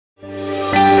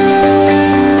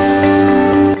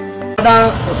Na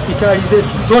hospitali zetu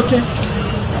zote,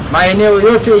 maeneo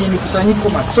yote yenye mikusanyiko,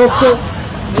 masoko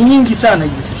ni nyingi sana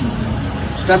hizi stima.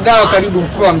 Tutagawa karibu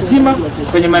mkoa mzima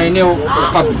kwenye maeneo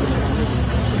ya public.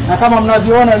 Na kama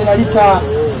mnavyoona lina lita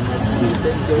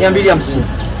 250.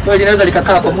 Kwa hiyo linaweza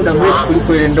likakaa kwa muda mrefu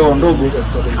kuliko ile ndoo ndogo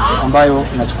ambayo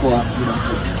inachukua muda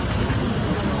mfupi.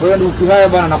 Kwa hiyo ndugu Qwihaya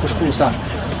bwana, nakushukuru sana.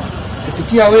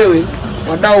 Kupitia wewe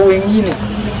wadau wengine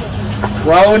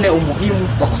waone umuhimu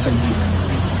wa kusaidia.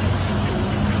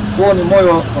 Kwa ni moyo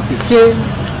wa pekee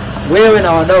wewe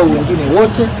na wadau wengine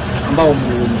wote ambao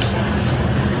mmeonyesha.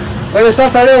 Kwa hiyo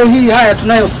sasa leo hii haya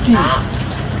tunayo stima.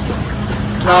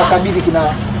 Tunawakabidhi kina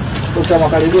Dr.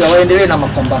 Makaribia waendelee na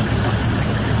mapambano.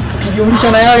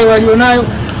 Ukijumlisha na yale walionayo,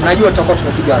 najua tutakuwa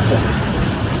tumepiga hatua.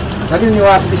 Lakini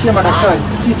niwahakikishie madaktari,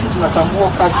 sisi tunatambua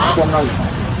kazi kubwa mnayoifanya.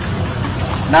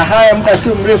 Na haya muda si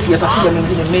mrefu yatakuja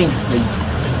mengine mengi zaidi,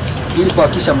 ili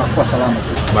kuhakikisha mnakuwa salama.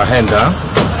 Mahenda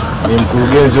ni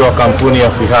mkurugenzi wa kampuni ya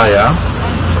Qwihaya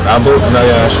ambao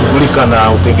tunashughulika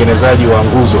na utengenezaji wa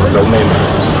nguzo za umeme.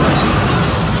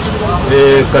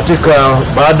 Katika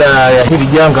baada ya hili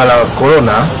janga la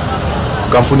corona,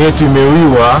 kampuni yetu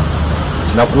imeuiwa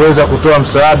na kuweza kutoa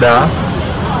msaada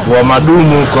wa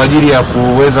madumu kwa ajili ya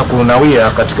kuweza kunawia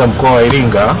katika mkoa wa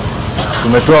Iringa.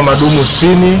 Tumetoa madumu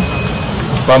 60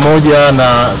 pamoja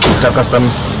na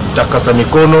takasa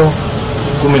mikono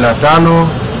 15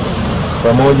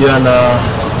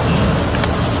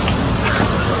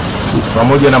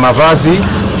 pamoja na mavazi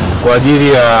kwa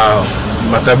ajili ya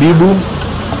matabibu,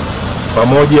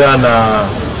 pamoja na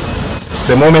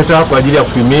thermometer kwa ajili ya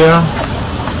kupimia,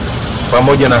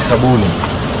 pamoja na sabuni.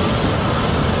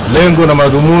 Lengo na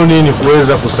madhumuni ni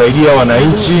kuweza kusaidia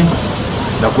wananchi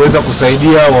na kuweza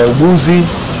kusaidia wauguzi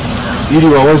ili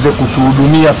waweze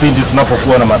kutuhudumia pindi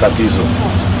tunapokuwa na matatizo.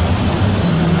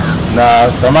 Na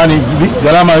thamani,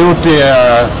 gharama yote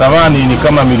ya thamani ni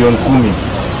kama milioni 10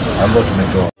 ambayo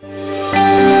tumetoa.